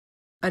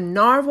A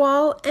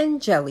Narwhal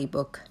and Jelly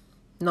book.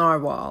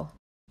 Narwhal,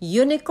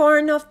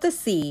 Unicorn of the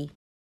Sea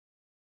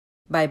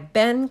by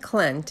Ben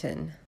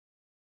Clanton.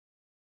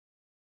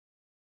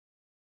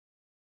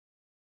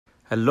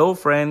 Hello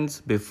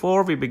friends,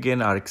 before we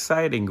begin our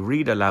exciting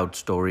read aloud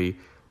story,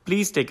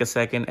 please take a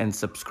second and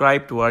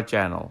subscribe to our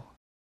channel.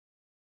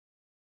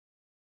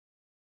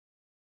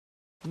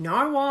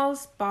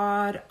 Narwhal's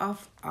Pod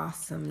of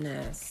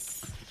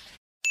Awesomeness.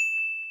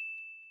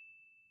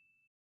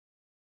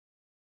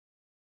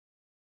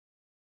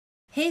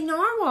 Hey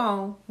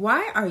Narwhal,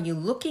 why are you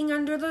looking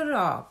under the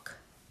rock?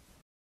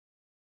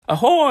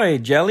 Ahoy,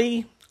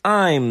 Jelly!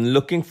 I'm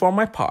looking for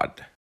my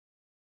pod.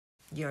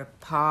 Your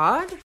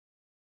pod?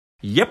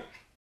 Yep.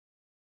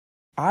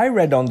 I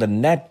read on the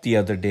net the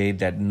other day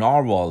that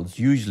narwhals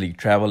usually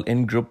travel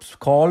in groups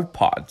called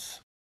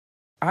pods.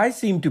 I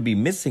seem to be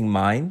missing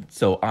mine,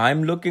 so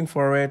I'm looking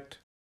for it.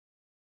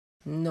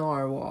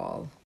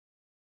 Narwhal.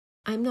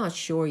 I'm not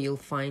sure you'll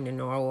find a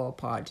narwhal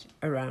pod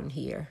around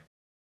here.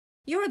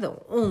 You're the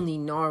only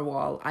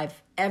narwhal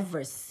I've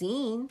ever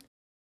seen.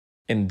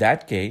 In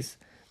that case,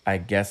 I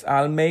guess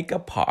I'll make a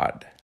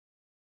pod.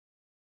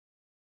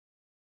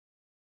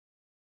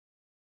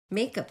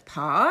 Make a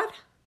pod?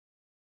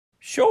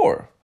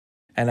 Sure.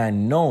 And I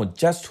know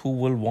just who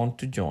will want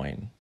to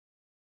join.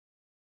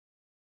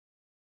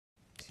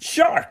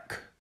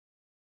 Shark!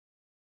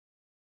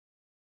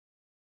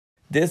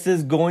 This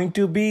is going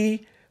to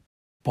be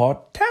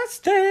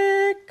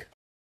podtastic!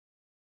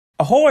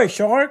 Ahoy,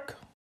 Shark!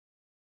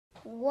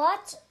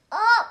 What's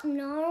up,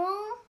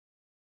 Narwhal?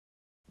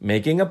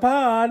 Making a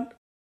pod.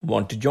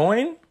 Want to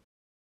join?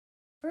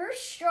 Where's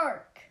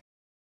Shark?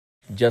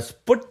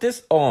 Just put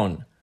this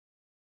on.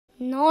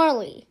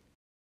 Gnarly.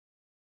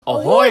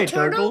 Ahoy,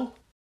 turtle!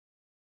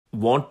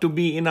 Want to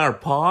be in our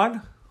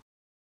pod?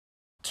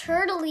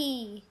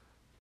 Turtley.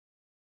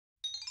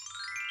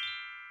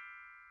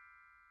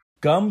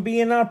 Come be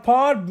in our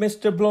pod,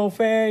 Mr.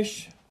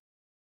 Blowfish.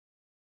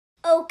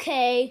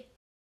 Okay.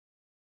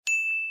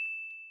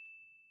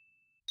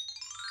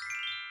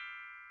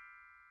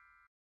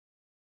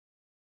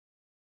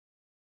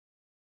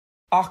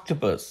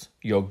 Octopus,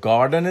 your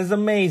garden is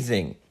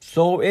amazing.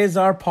 So is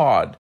our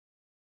pod.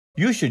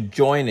 You should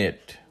join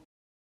it.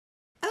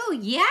 Oh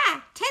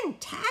yeah,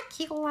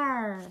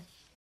 tentacular.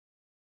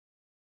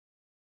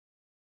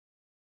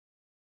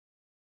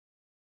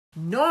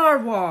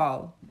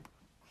 Narwhal,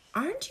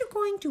 aren't you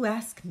going to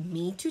ask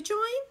me to join?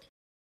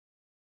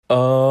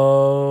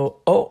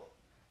 Oh,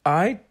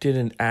 I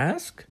didn't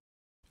ask.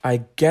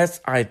 I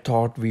guess I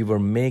thought we were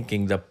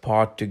making the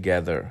pod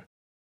together.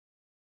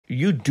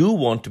 You do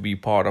want to be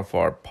part of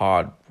our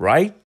pod,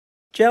 right,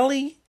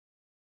 Jelly?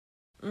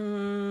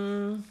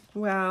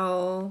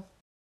 Well...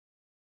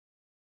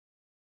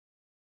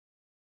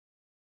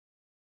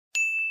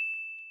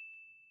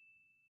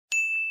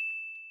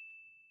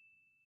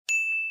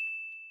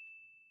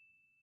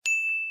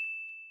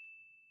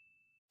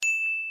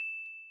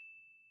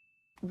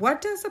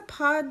 What does a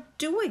pod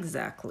do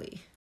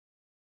exactly?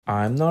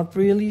 I'm not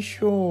really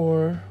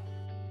sure.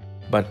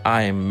 But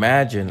I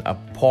imagine a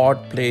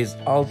pod plays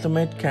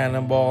ultimate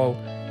cannonball,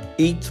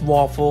 eats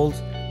waffles,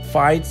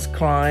 fights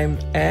crime,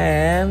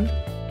 and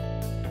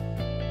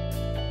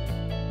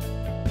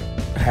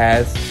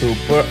has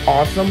super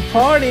awesome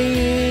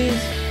parties.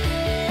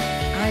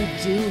 I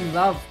do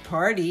love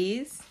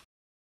parties.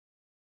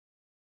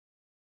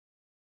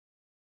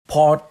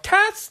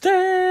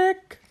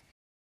 Podtastic!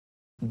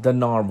 The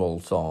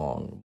narwhal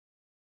song.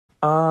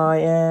 I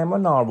am a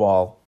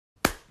narwhal.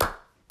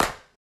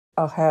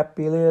 A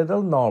happy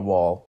little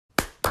narwhal.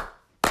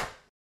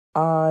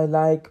 I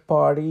like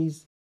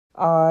parties.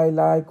 I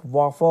like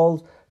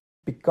waffles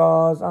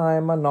because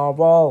I'm a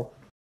narwhal.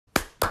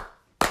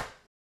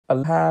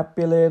 A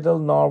happy little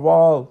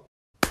narwhal.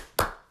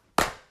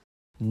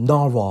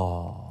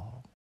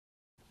 Narwhal.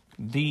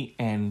 The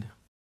end.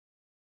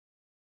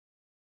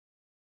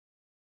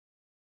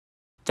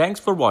 Thanks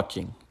for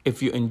watching.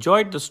 If you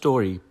enjoyed the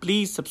story,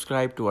 please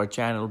subscribe to our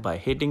channel by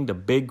hitting the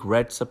big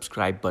red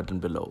subscribe button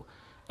below.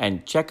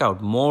 And check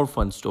out more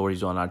fun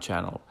stories on our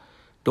channel.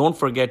 Don't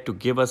forget to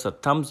give us a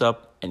thumbs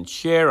up and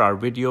share our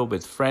video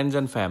with friends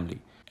and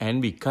family.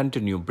 And we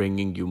continue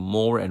bringing you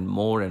more and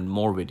more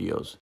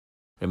videos.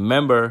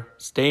 Remember,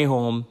 stay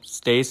home,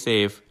 stay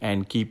safe,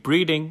 and keep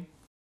reading.